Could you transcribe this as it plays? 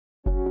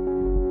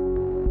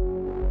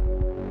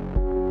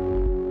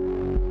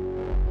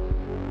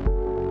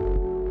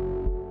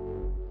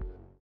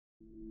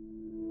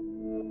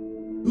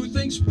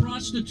thinks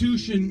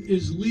prostitution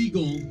is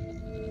legal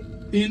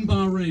in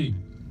Bahrain?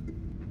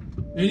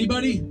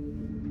 Anybody?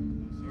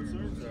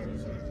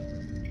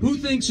 Who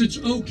thinks it's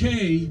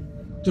okay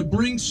to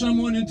bring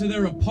someone into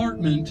their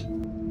apartment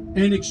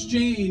and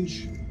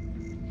exchange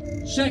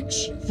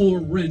sex for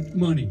rent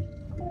money?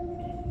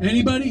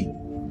 Anybody?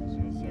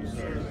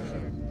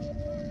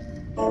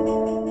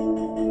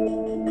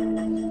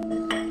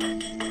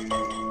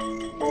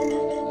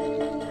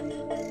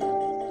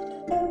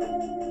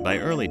 By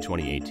early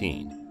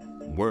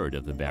 2018, word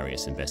of the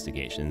various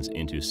investigations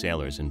into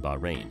sailors in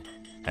Bahrain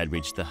had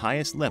reached the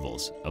highest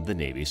levels of the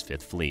Navy's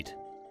Fifth Fleet.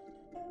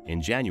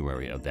 In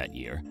January of that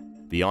year,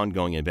 the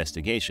ongoing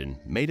investigation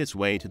made its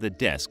way to the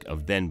desk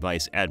of then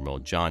Vice Admiral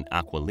John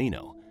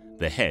Aquilino,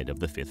 the head of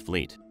the Fifth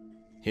Fleet.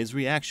 His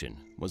reaction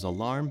was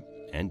alarm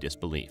and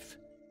disbelief.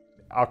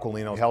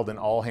 Aquilino held an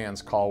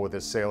all-hands call with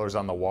his sailors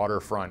on the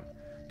waterfront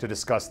to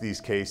discuss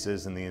these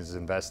cases and these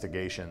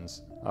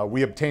investigations.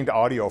 We obtained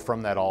audio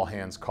from that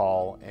all-hands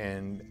call,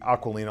 and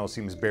Aquilino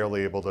seems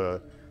barely able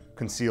to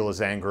conceal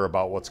his anger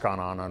about what's gone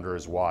on under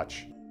his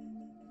watch.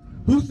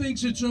 Who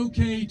thinks it's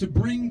okay to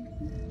bring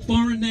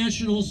foreign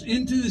nationals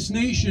into this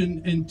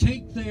nation and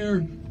take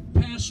their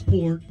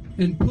passport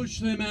and push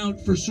them out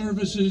for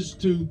services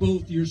to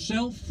both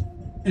yourself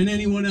and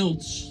anyone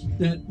else,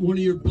 that one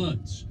of your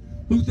buds?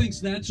 Who thinks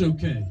that's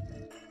okay?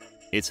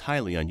 It's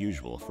highly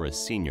unusual for a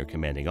senior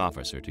commanding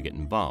officer to get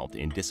involved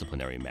in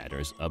disciplinary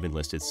matters of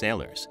enlisted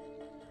sailors.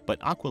 But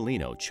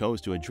Aquilino chose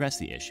to address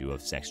the issue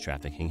of sex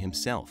trafficking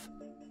himself.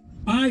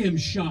 I am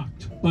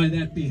shocked by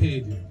that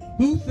behavior.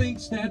 Who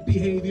thinks that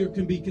behavior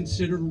can be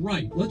considered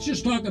right? Let's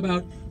just talk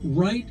about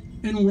right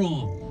and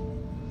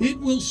wrong. It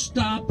will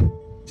stop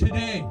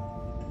today.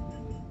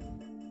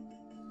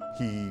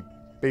 He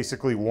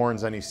basically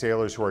warns any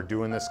sailors who are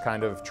doing this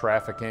kind of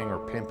trafficking or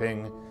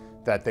pimping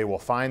that they will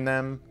find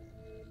them.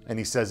 And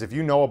he says, if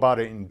you know about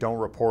it and don't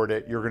report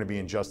it, you're going to be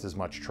in just as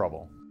much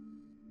trouble.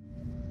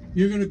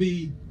 You're going to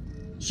be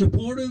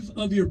supportive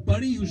of your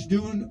buddy who's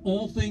doing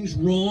all things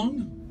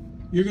wrong.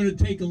 You're going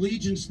to take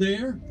allegiance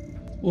there,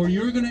 or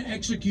you're going to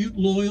execute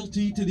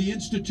loyalty to the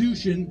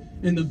institution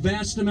and the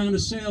vast amount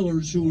of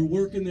sailors who are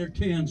working their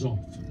cans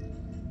off.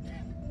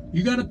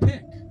 You got to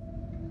pick.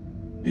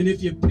 And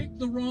if you pick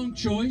the wrong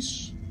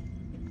choice,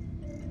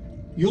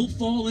 you'll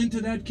fall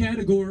into that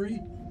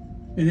category,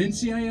 and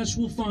NCIS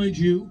will find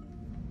you,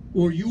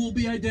 or you will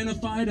be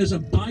identified as a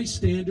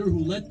bystander who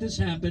let this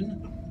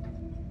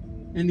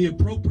happen, and the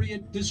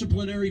appropriate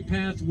disciplinary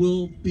path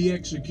will be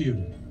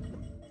executed.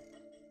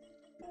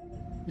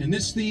 And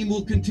this theme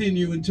will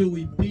continue until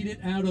we beat it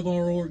out of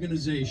our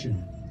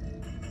organization.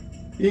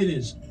 It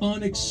is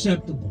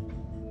unacceptable.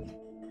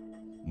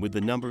 With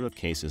the number of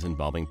cases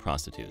involving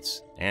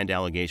prostitutes and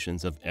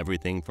allegations of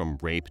everything from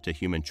rape to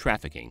human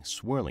trafficking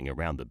swirling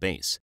around the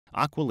base,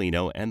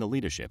 Aquilino and the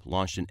leadership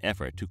launched an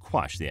effort to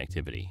quash the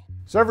activity.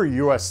 So every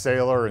U.S.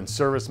 sailor and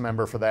service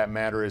member for that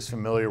matter is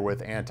familiar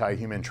with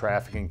anti-human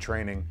trafficking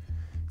training.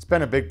 It's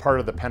been a big part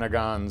of the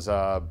Pentagon's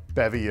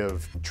bevy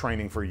of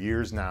training for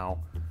years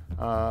now.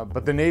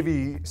 But the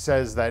Navy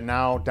says that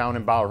now down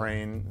in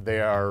Bahrain,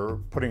 they are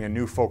putting a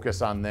new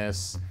focus on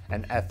this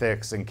and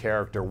ethics and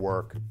character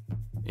work.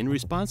 In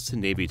response to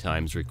Navy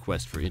Times'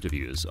 request for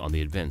interviews on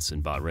the events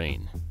in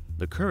Bahrain,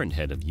 the current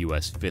head of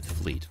U.S. Fifth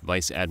Fleet,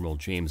 Vice Admiral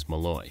James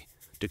Malloy,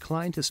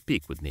 declined to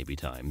speak with Navy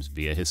Times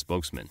via his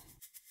spokesman.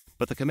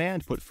 But the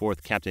command put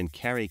forth Captain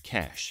Carey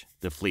Cash,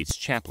 the fleet's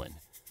chaplain,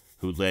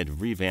 who led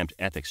revamped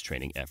ethics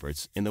training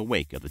efforts in the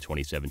wake of the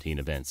 2017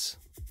 events.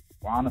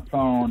 On the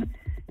phone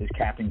is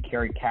Captain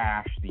Carey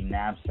Cash, the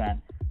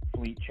NAVCENT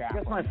fleet chaplain.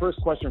 I guess my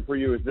first question for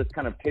you is just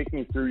kind of take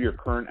me through your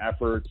current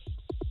efforts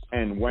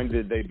and when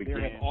did they begin?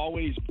 There have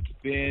always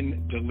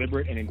been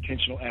deliberate and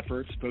intentional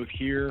efforts, both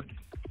here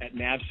at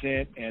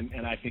NAVCENT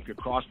and I think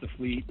across the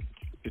fleet,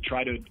 to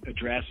try to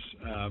address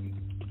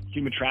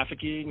human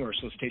trafficking or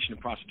solicitation of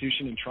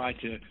prostitution and try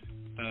to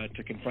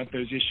confront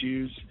those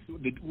issues.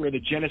 Where the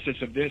genesis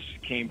of this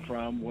came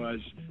from was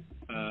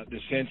the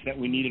sense that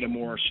we needed a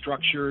more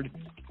structured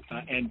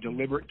and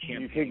deliberate campaign.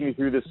 Can you take me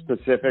through the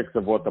specifics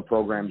of what the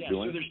program's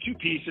doing? So there's two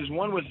pieces.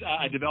 One was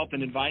I developed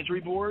an advisory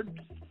board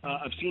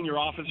of senior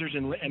officers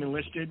and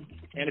enlisted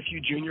and a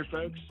few junior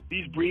folks.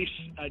 These briefs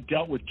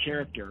dealt with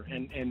character,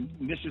 and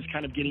this is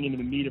kind of getting into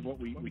the meat of what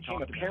we talk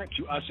about. Apparent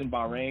to us in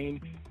Bahrain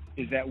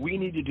is that we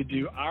needed to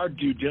do our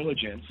due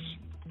diligence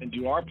and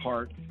do our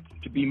part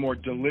to be more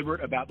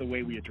deliberate about the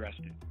way we addressed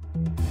it.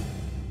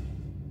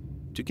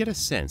 To get a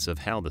sense of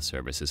how the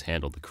service has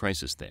handled the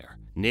crisis there,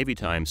 Navy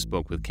Times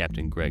spoke with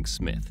Captain Greg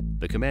Smith,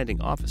 the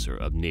commanding officer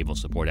of Naval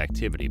Support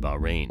Activity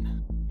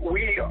Bahrain.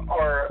 We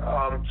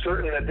are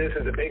certain that this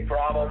is a big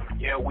problem.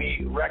 You know,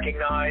 we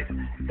recognize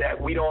that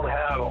we don't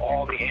have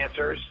all the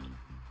answers.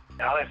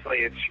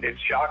 Honestly,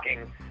 it's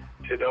shocking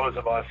to those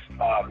of us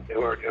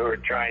who are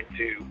trying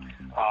to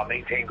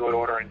maintain good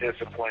order and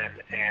discipline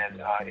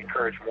and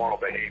encourage moral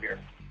behavior.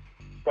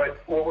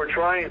 But what we're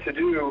trying to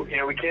do, you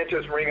know, we can't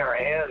just wring our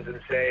hands and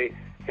say,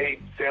 hey,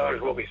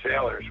 sailors will be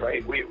sailors,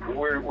 right?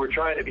 We're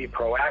trying to be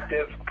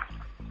proactive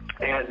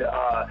and,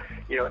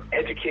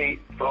 educate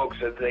folks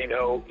so that they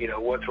know,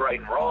 what's right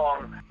and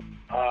wrong.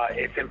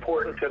 It's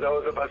important to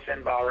those of us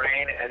in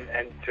Bahrain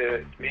and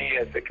to me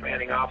as the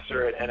commanding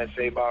officer at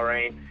NSA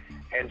Bahrain.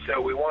 And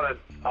so we want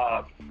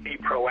to be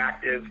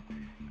proactive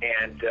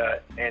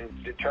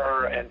and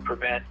deter and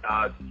prevent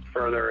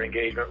further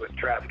engagement with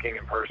trafficking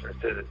in persons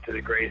to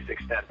the greatest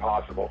extent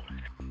possible.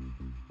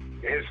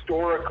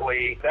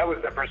 Historically, that was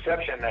the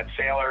perception that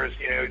sailors,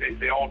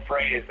 the old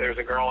phrase, there's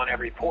a girl in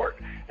every port.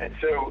 And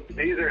so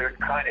these are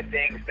the kind of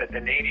things that the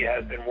Navy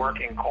has been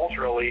working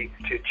culturally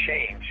to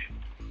change.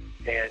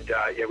 And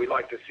we'd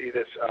like to see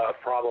this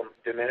problem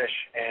diminish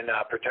and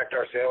protect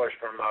our sailors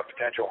from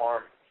potential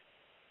harm.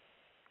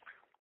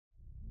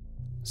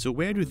 So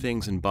where do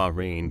things in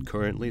Bahrain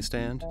currently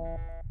stand?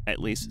 At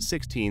least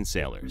 16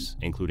 sailors,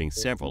 including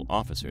several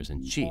officers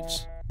and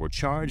chiefs, were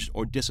charged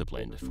or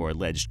disciplined for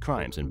alleged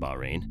crimes in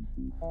Bahrain.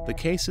 The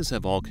cases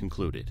have all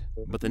concluded,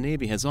 but the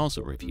Navy has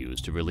also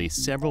refused to release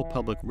several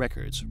public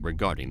records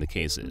regarding the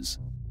cases.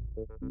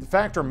 The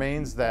fact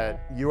remains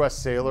that U.S.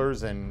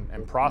 sailors and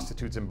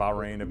prostitutes in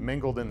Bahrain have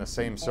mingled in the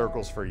same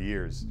circles for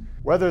years.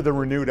 Whether the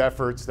renewed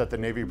efforts that the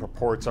Navy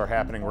purports are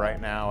happening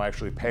right now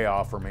actually pay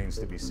off remains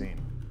to be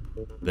seen.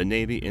 The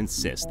Navy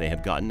insists they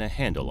have gotten a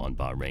handle on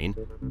Bahrain,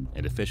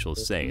 and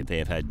officials say they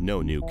have had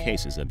no new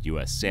cases of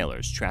U.S.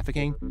 sailors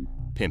trafficking,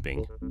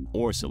 pimping,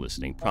 or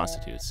soliciting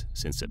prostitutes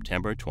since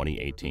September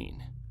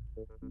 2018.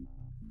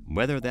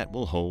 Whether that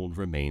will hold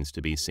remains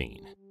to be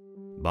seen.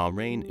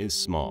 Bahrain is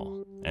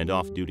small, and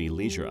off-duty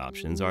leisure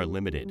options are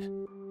limited.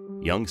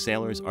 Young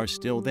sailors are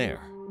still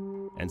there,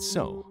 and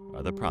so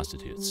are the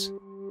prostitutes.